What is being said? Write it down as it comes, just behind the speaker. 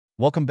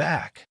Welcome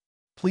back.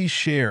 Please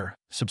share,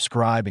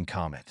 subscribe, and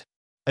comment.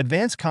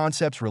 Advanced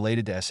concepts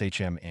related to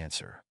SHM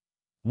answer.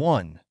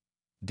 1.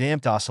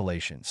 Damped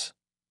oscillations.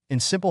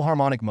 In simple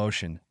harmonic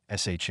motion,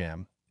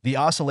 SHM, the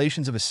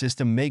oscillations of a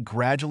system may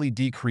gradually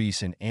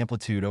decrease in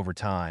amplitude over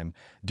time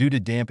due to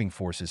damping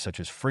forces such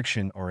as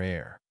friction or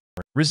air.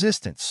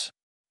 Resistance.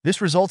 This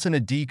results in a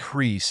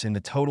decrease in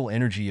the total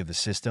energy of the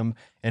system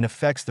and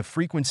affects the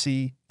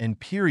frequency and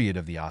period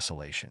of the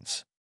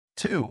oscillations.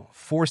 2.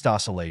 Forced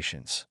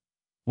oscillations.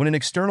 When an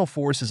external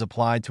force is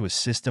applied to a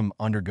system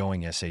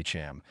undergoing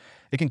SHM,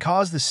 it can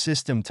cause the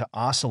system to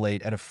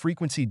oscillate at a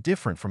frequency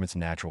different from its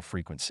natural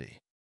frequency.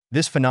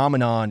 This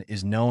phenomenon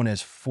is known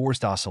as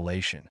forced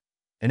oscillation,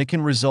 and it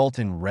can result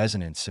in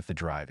resonance if the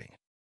driving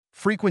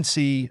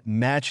frequency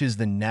matches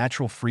the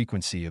natural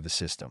frequency of the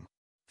system.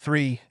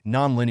 3.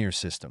 Nonlinear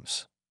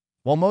systems.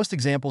 While most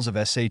examples of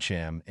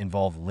SHM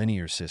involve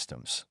linear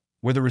systems,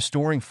 where the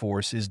restoring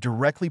force is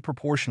directly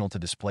proportional to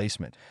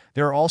displacement,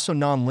 there are also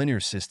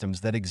nonlinear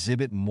systems that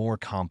exhibit more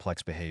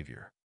complex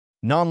behavior.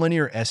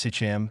 Nonlinear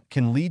SHM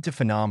can lead to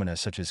phenomena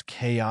such as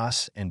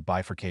chaos and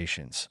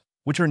bifurcations,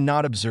 which are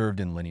not observed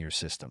in linear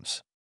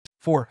systems.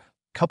 4.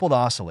 Coupled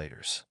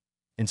oscillators.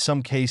 In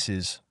some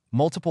cases,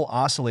 multiple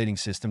oscillating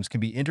systems can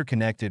be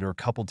interconnected or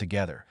coupled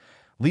together,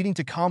 leading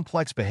to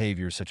complex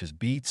behaviors such as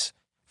beats,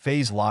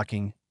 phase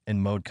locking,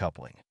 and mode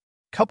coupling.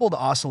 Coupled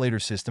oscillator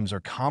systems are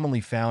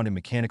commonly found in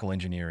mechanical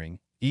engineering,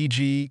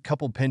 e.g.,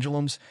 coupled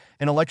pendulums,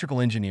 and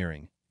electrical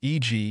engineering,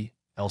 e.g.,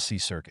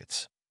 LC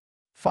circuits.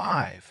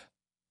 5.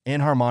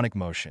 Anharmonic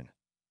motion.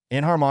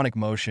 Anharmonic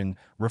motion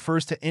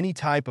refers to any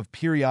type of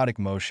periodic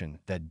motion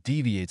that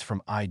deviates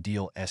from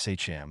ideal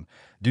SHM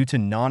due to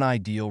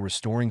non-ideal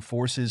restoring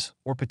forces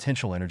or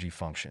potential energy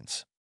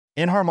functions.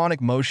 Anharmonic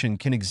motion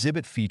can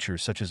exhibit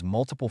features such as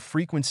multiple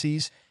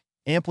frequencies,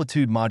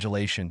 amplitude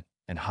modulation,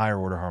 and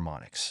higher-order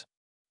harmonics.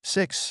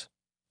 6.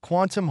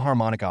 Quantum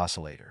harmonic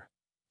oscillator.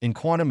 In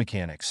quantum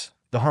mechanics,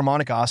 the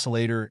harmonic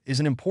oscillator is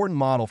an important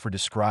model for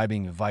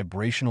describing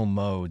vibrational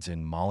modes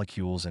in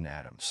molecules and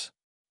atoms.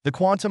 The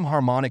quantum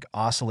harmonic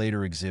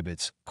oscillator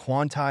exhibits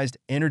quantized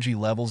energy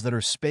levels that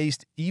are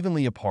spaced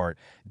evenly apart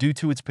due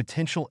to its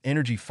potential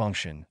energy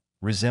function,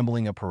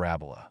 resembling a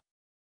parabola.